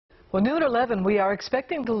Well, noon 11, we are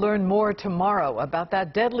expecting to learn more tomorrow about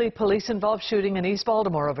that deadly police-involved shooting in East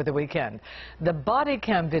Baltimore over the weekend. The body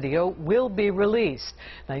cam video will be released.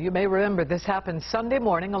 Now, you may remember this happened Sunday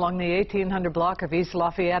morning along the 1800 block of East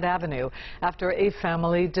Lafayette Avenue after a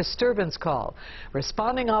family disturbance call.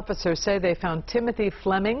 Responding officers say they found Timothy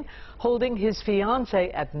Fleming holding his fiancée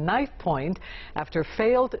at knife point after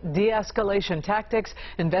failed de-escalation tactics.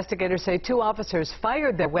 Investigators say two officers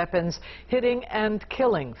fired their weapons, hitting and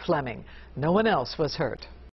killing Fleming. No one else was hurt.